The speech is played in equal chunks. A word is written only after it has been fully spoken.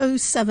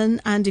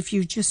807. And if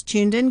you've just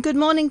tuned in, good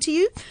morning to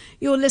you.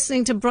 You're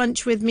listening to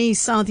Brunch with me,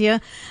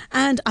 Sadia.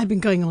 And I've been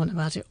going on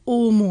about it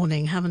all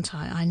morning, haven't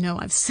I? I know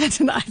I've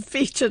said and I've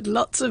featured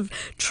lots of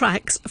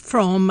tracks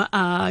from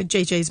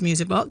JJ's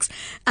Music Box.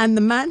 And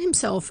the man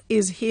himself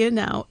is here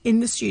now in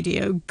the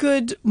studio.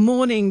 Good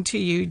morning to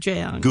you,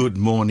 Jayang. Good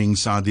morning,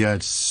 Sadia.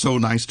 It's so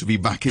nice to be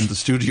back in the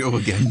studio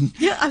again.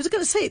 Yeah, I was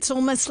going to say it's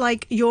almost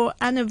like your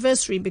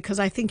anniversary, because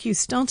I think you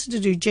started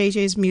to do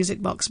JJ's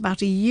Music Box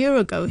about a year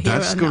ago here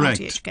That's on correct.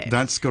 RTHK.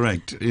 That's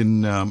correct.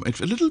 It's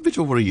a little bit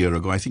over a year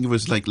ago. I think it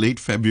was like late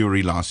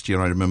February last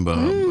year, I remember,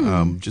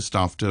 just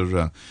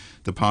after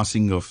the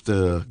passing of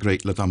the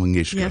great Lata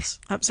Mangeshkar. Yes,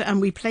 absolutely.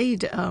 And we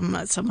played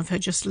some of her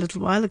just a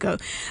little while ago.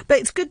 But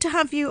it's good to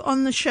have you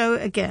on the show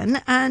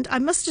again. And I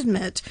must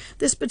admit,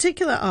 this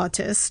particular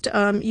artist,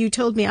 you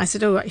told me, I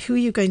said, oh, who are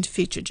you going to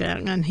feature,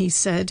 Jayang? And he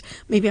said,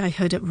 maybe I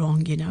heard it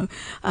wrong, you know.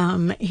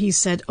 He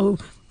said,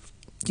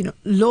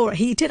 Laura.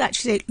 He did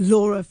actually say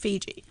Laura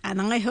Fygi,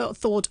 and I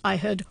thought I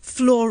heard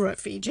Flora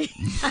Fiji,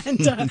 and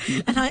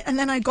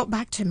then I got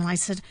back to him and I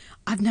said,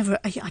 I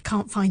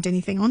can't find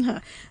anything on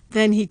her.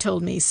 Then he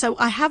told me, so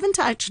I haven't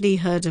actually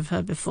heard of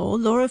her before,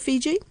 Laura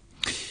Fygi.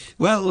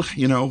 Well,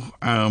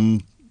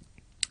 the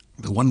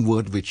one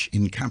word which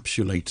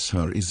encapsulates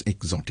her is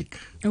exotic.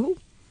 Oh,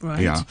 right.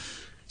 Yeah.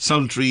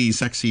 Sultry,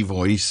 sexy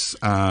voice,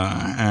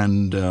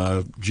 and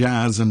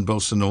jazz and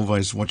bossa nova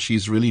is what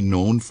she's really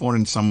known for,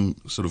 and some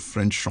sort of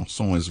French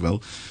chanson as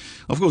well.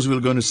 Of course, we're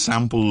going to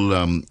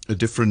sample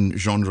different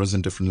genres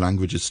and different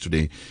languages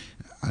today.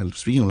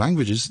 Speaking of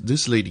languages,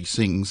 this lady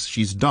sings,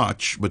 she's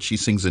Dutch, but she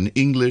sings in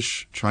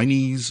English,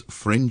 Chinese,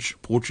 French,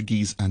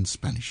 Portuguese, and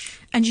Spanish.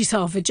 And she's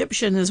half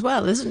Egyptian as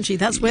well, isn't she?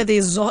 That's where the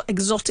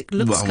exotic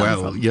looks come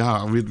from. Well,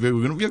 yeah, we're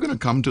going to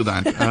come to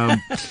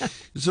that.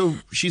 So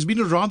she's been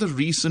a rather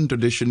recent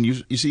addition.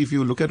 You see, if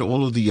you look at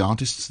all of the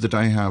artists that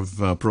I have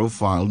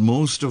profiled,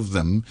 most of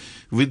them,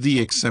 with the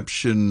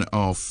exception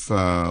of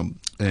the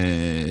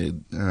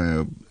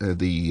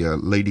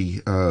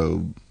lady...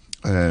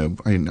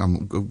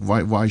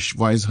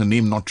 why is her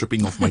name not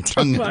tripping off my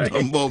tongue at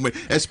the moment?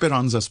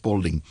 Esperanza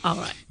Spalding. All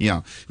right.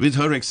 Yeah. With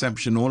her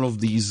exception, all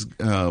of these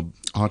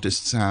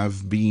artists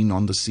have been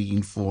on the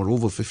scene for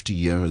over 50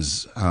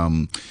 years.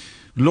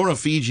 Laura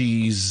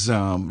Fygi's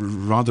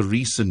rather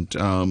recent,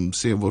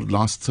 say about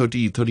last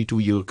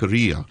 32-year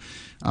career.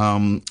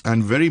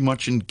 And very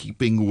much in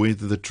keeping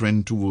with the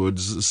trend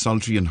towards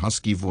sultry and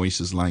husky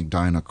voices like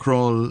Diana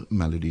Krall,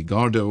 Melody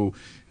Gardot,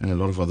 and a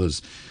lot of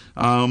others.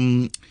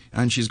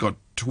 And she's got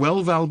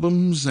 12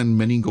 albums and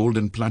many gold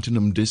and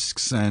platinum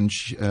discs, and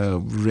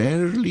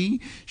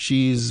rarely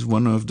she's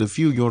one of the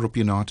few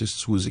European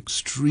artists who is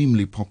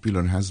extremely popular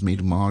and has made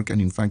a mark and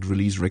in fact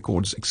released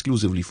records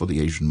exclusively for the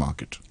Asian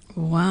market.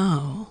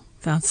 Wow.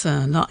 That's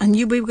a lot. And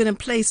we were going to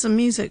play some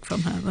music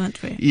from her,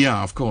 weren't we?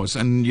 Yeah, of course.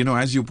 And,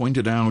 as you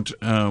pointed out,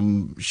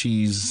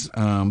 she's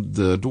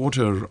the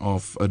daughter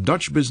of a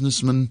Dutch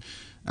businessman,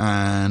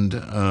 and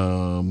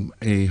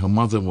her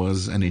mother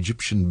was an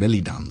Egyptian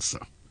belly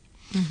dancer.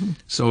 Mm-hmm.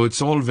 So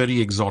it's all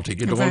very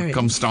exotic. It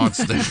all starts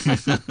there.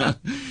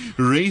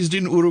 Raised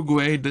in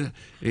Uruguay,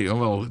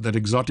 that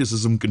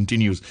exoticism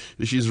continues.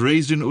 She's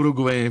raised in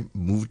Uruguay,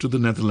 moved to the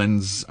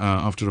Netherlands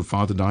after her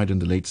father died in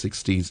the late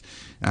 60s,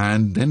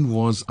 and then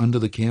was under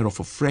the care of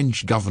a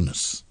French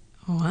governess.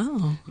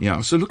 Wow.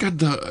 Yeah, so look at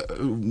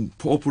the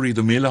potpourri,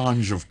 the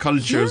melange of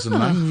cultures and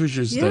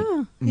languages that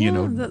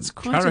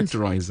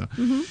characterize her.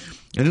 Mm-hmm.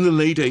 And in the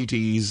late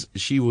 80s,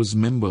 she was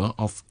member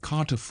of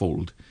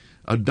Carterfold,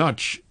 a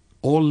Dutch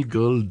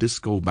all-girl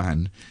disco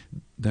band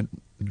that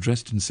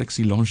dressed in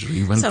sexy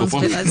lingerie. Sounds a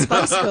bit like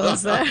Spice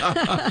Girls there.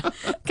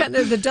 Kind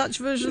of the Dutch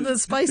version of the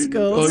Spice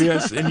Girls. Oh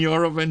yes, in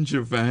Europe and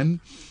Japan.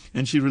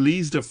 And she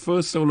released her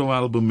first solo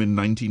album in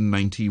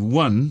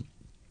 1991,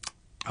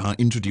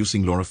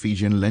 introducing Laura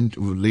Fygi, and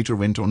later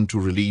went on to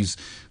release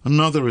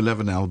another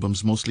 11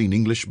 albums, mostly in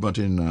English, but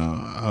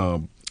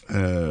a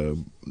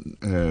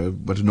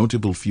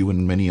notable few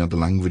in many other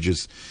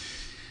languages.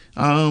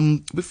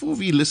 Before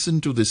we listen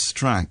to this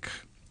track,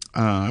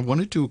 I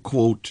wanted to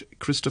quote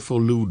Christopher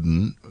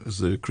Loudon,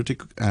 as a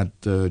critic at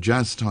the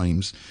Jazz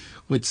Times,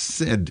 which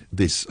said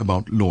this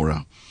about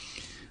Laura.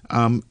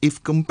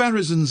 If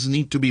comparisons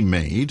need to be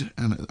made,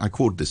 and I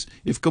quote this,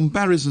 if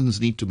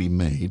comparisons need to be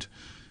made,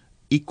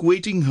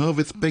 equating her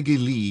with Peggy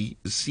Lee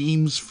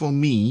seems far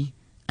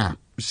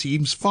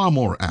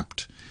more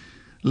apt.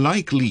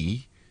 Like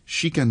Lee,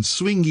 she can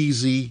swing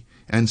easy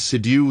and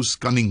seduce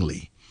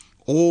cunningly,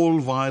 all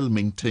while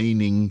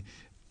maintaining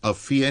a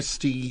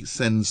feisty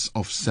sense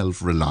of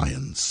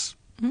self-reliance.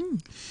 Mm.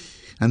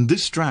 And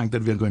this track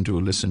that we're going to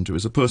listen to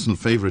is a personal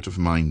favorite of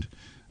mine,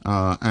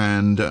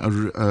 and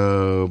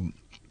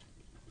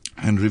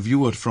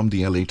reviewer from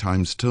the LA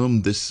Times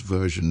termed this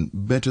version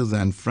better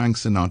than Frank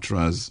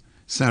Sinatra's,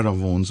 Sarah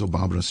Vaughan's or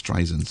Barbara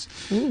Streisand's.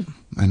 Ooh.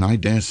 And I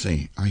dare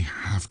say I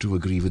have to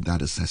agree with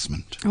that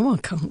assessment. Oh, I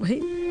can't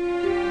wait.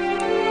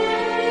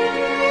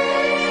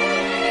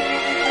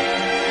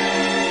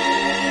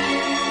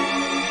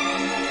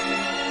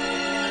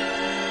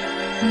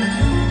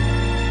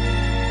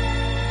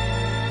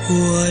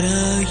 What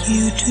are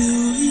you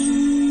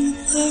doing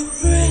the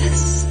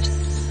rest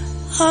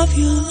of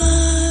your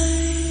life?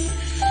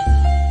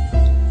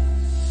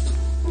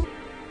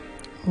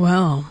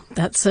 Well,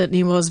 that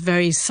certainly was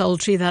very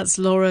sultry. That's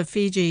Laura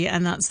Fygi,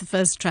 and that's the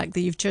first track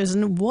that you've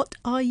chosen. What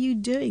Are You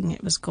Doing,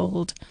 it was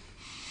called.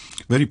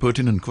 Very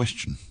pertinent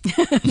question.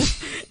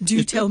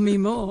 Do tell me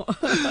more.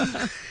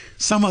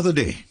 Some other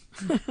day.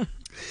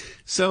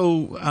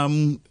 So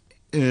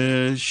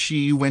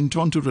she went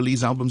on to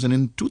release albums, and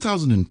in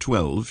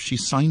 2012 she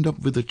signed up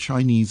with a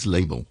Chinese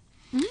label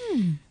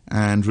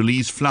and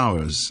released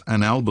Flowers,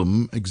 an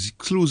album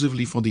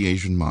exclusively for the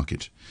Asian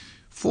market.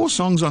 4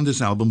 songs on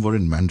this album were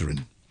in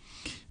Mandarin,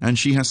 and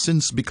she has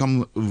since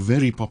become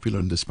very popular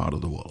in this part of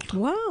the world.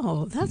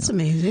 Wow, that's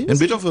amazing. And a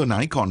bit of an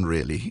icon,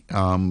 really,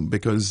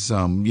 because,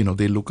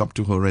 they look up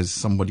to her as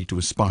somebody to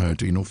aspire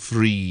to,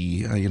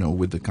 free,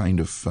 with the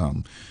kind of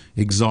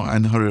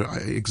and her,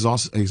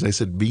 as I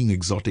said, being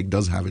exotic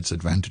does have its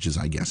advantages,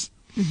 I guess.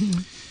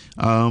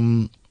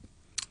 Mm-hmm.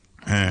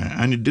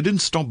 And it didn't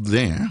stop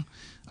there.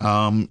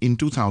 In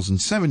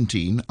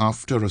 2017,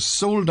 after a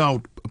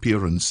sold-out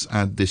appearance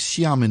at the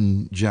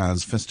Xiamen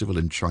Jazz Festival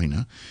in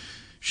China,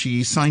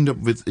 she signed up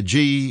with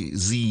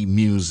JZ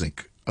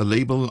Music, a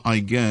label, I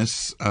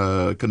guess,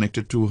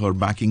 connected to her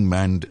backing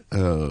band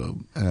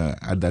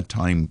at that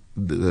time.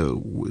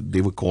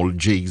 They were called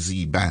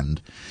JZ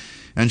Band.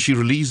 And she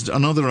released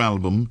another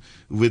album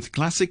with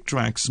classic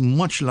tracks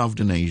much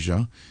loved in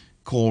Asia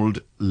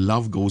called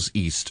Love Goes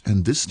East,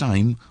 and this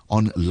time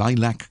on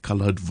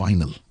lilac-colored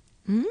vinyl.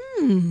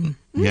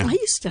 Yeah. I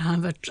used to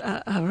have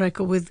a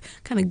record with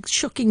kind of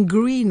shocking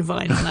green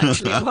vinyl,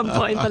 actually, at one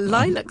point, but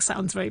lilac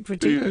sounds very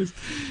pretty. Yes.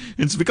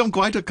 It's become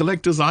quite a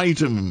collector's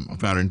item,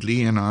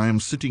 apparently, and I am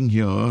sitting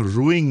here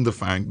ruining the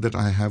fact that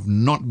I have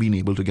not been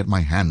able to get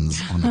my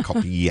hands on a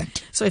copy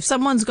yet. So if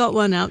someone's got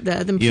one out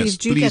there, then please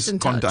get in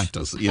touch. Contact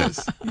us.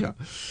 Yes. Yeah.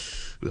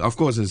 Of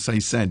course, as I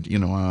said,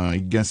 I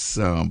guess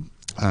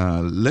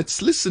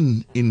let's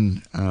listen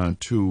in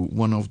to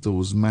one of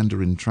those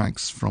Mandarin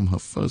tracks from her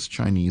first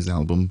Chinese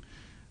album,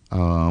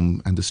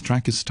 and this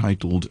track is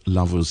titled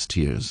Lover's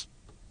Tears.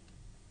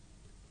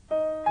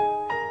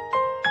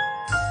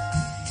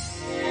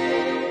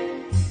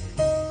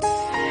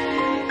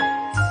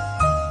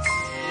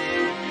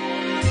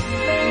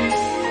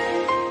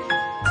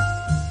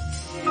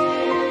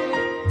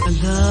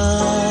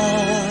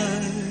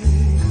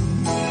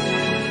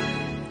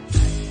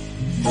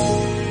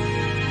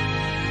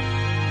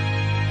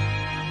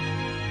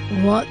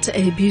 What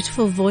a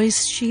beautiful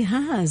voice she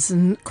has,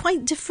 and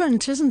quite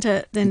different, isn't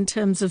it, in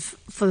terms of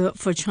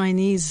for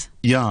Chinese?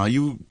 Yeah,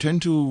 you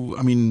tend to,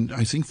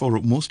 I think for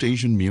most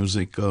Asian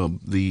music,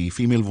 the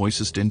female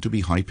voices tend to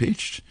be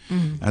high-pitched.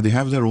 They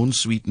have their own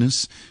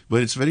sweetness,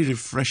 but it's very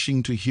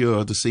refreshing to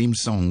hear the same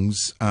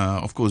songs.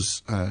 Of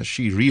course,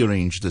 she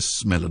rearranged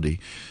this melody,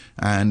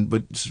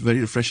 but it's very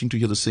refreshing to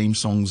hear the same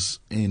songs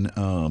in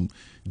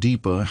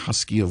deeper,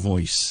 huskier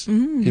voice.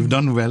 If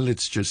done well,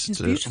 it's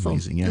just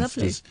amazing. Yes,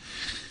 lovely.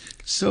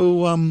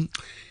 So, on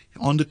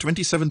the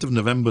 27th of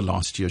November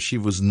last year, she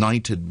was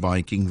knighted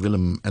by King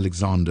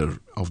Willem-Alexander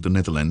of the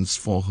Netherlands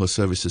for her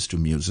services to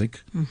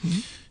music.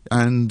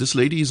 And this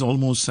lady is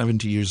almost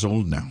 70 years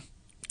old now.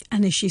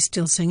 And is she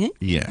still singing?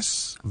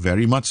 Yes,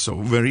 very much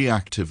so, very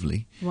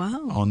actively.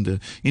 Wow.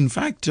 In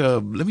fact,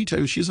 let me tell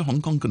you, she's a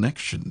Hong Kong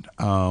connection.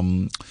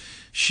 One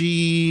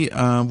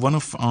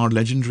of our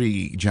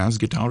legendary jazz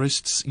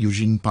guitarists,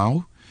 Eugene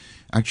Pao,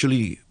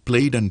 actually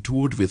played and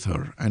toured with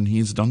her, and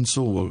he's done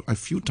so a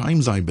few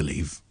times, I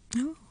believe.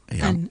 Oh,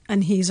 yeah.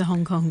 And he's a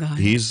Hong Kong guy.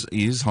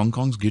 He's Hong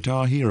Kong's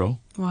guitar hero.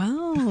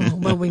 Wow.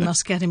 Well, we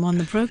must get him on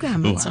the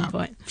program at some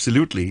point.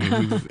 Absolutely.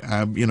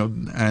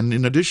 And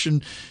in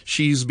addition,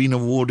 she's been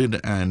awarded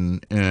an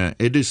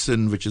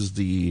Edison, which is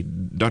the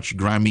Dutch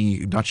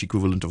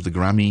equivalent of the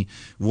Grammy,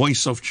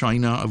 Voice of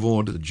China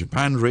Award, the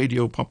Japan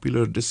Radio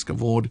Popular Disc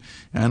Award,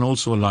 and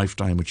also a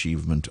Lifetime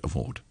Achievement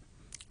Award.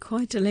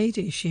 Quite a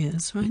lady she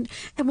is, right?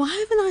 And why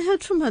haven't I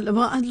heard from her?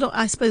 Well,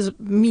 I suppose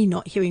me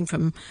not hearing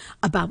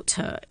about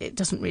her, it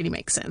doesn't really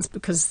make sense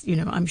because,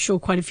 I'm sure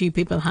quite a few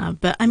people have.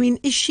 But,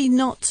 is she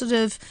not sort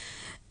of...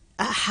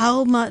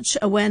 how much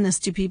awareness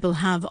do people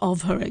have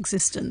of her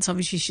existence?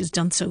 Obviously, she's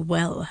done so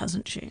well,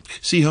 hasn't she?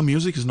 See, her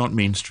music is not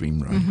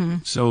mainstream, right?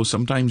 So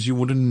sometimes you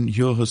wouldn't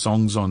hear her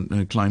songs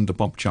climb the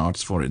pop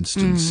charts, for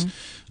instance.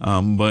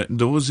 But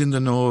those in the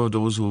know,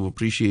 those who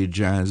appreciate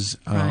jazz,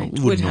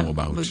 would know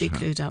about her. Would be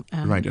clued up.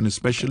 Right, and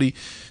especially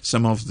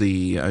some of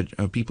the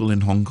people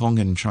in Hong Kong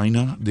and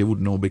China, they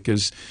would know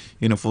because,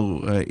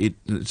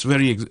 it's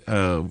very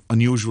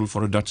unusual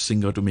for a Dutch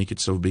singer to make it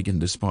so big in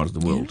this part of the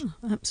world.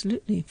 Yeah,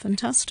 absolutely.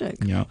 Fantastic.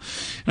 Yeah.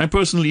 And I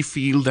personally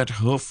feel that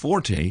her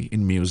forte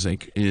in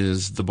music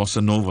is the bossa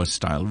nova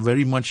style,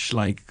 very much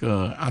like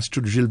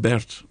Astrid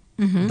Gilbert.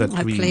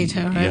 I played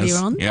her earlier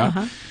on.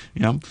 Yeah,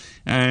 yeah.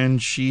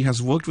 And she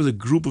has worked with a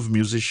group of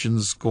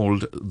musicians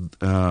called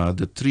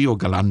the Trio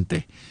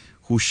Galante,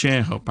 who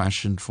share her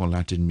passion for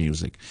Latin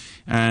music.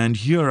 And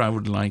here I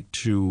would like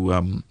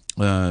to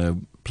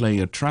play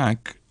a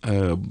track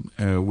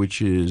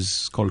which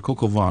is called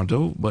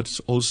Corcovado, but it's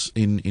also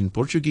in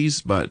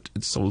Portuguese, but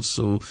it's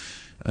also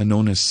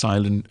known as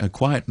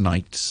Quiet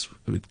Nights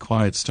with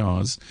Quiet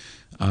Stars,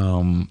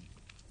 and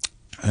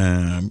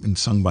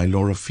sung by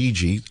Laura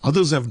Fygi.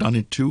 Others have done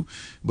it too,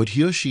 but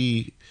here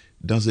she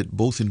does it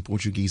both in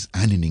Portuguese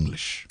and in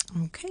English.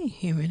 Okay,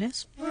 here it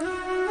is.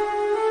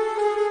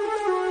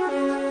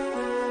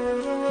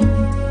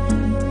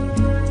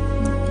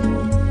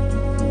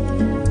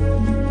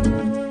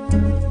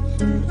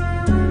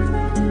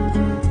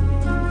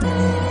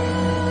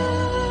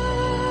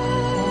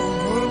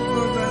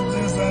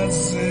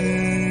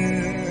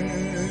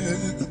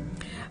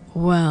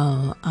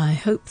 Well, I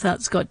hope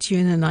that's got you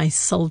in a nice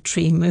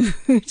sultry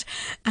mood.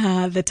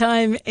 The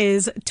time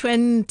is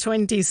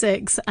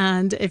 10:26,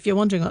 and if you're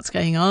wondering what's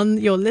going on,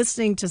 you're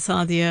listening to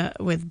Sadia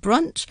with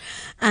Brunch,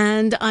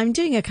 and I'm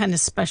doing a kind of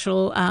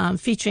special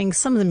featuring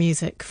some of the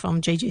music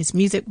from JJ's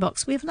Music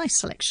Box. We have a nice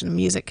selection of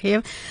music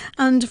here,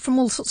 and from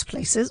all sorts of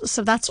places,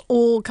 so that's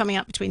all coming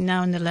up between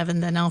now and 11.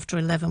 Then after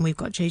 11, we've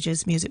got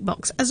JJ's Music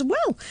Box as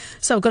well.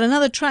 So I've got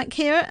another track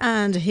here,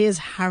 and here's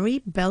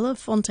Harry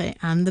Belafonte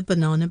and the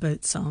Banana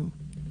Boat Song.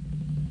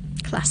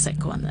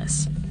 Classic one,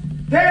 this.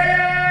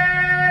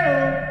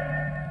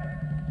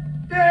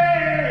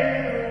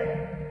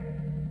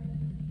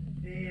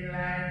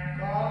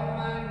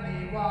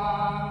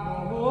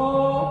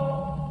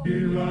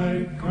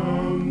 Daylight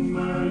come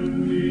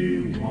and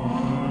me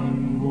one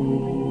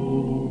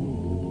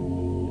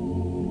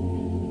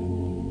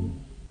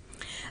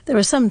There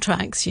are some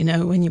tracks, you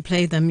know, when you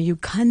play them, you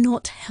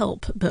cannot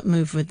help but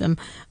move with them.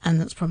 And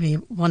that's probably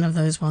one of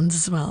those ones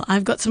as well.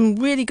 I've got some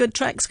really good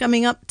tracks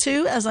coming up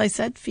too, as I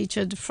said,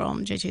 featured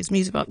from JJ's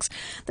Music Box.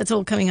 That's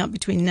all coming up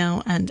between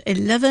now and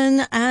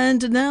 11.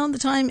 And now the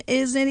time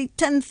is nearly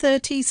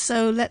 10:30.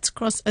 So let's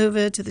cross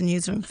over to the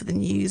newsroom for the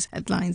news headlines.